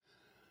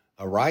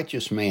A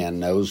righteous man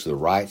knows the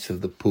rights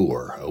of the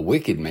poor. A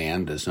wicked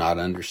man does not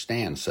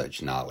understand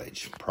such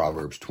knowledge.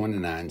 Proverbs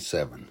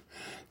 29:7.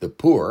 The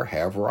poor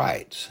have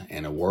rights.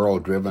 In a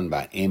world driven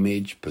by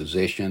image,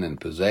 position,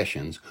 and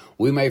possessions,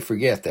 we may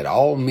forget that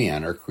all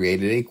men are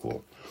created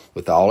equal.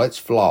 With all its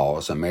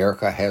flaws,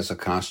 America has a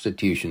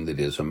constitution that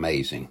is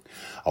amazing.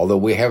 Although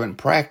we haven't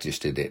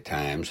practiced it at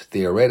times,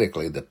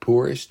 theoretically, the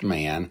poorest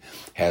man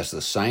has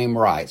the same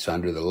rights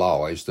under the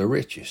law as the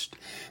richest.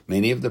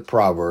 Many of the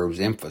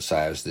Proverbs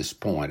emphasize this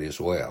point as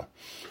well.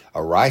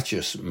 A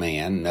righteous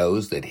man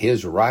knows that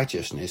his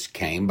righteousness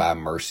came by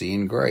mercy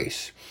and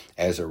grace.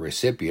 As a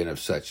recipient of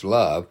such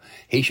love,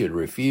 he should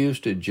refuse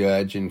to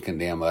judge and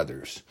condemn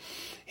others.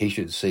 He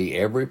should see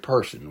every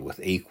person with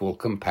equal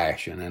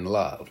compassion and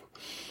love.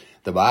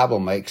 The Bible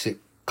makes it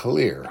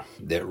clear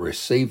that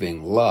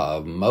receiving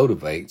love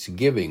motivates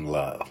giving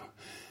love.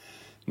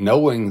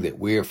 Knowing that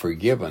we are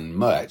forgiven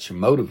much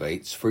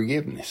motivates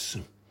forgiveness.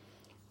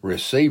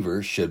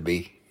 Receivers should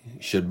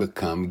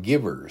become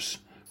givers.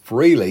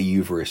 Freely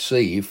you've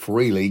received,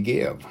 freely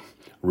give.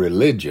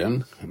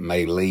 Religion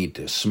may lead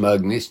to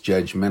smugness,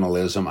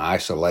 judgmentalism,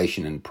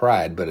 isolation, and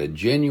pride, but a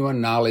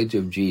genuine knowledge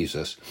of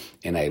Jesus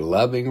in a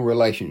loving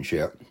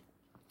relationship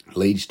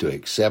leads to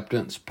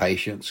acceptance,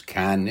 patience,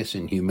 kindness,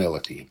 and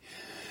humility.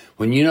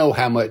 When you know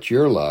how much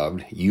you're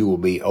loved, you will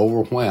be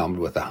overwhelmed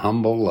with a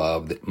humble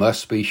love that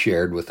must be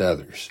shared with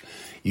others.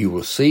 You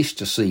will cease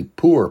to see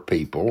poor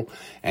people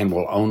and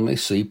will only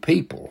see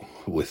people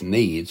with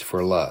needs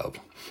for love.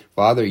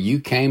 Father,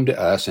 you came to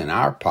us in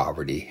our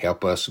poverty.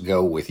 Help us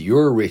go with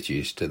your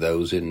riches to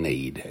those in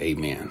need.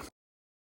 Amen.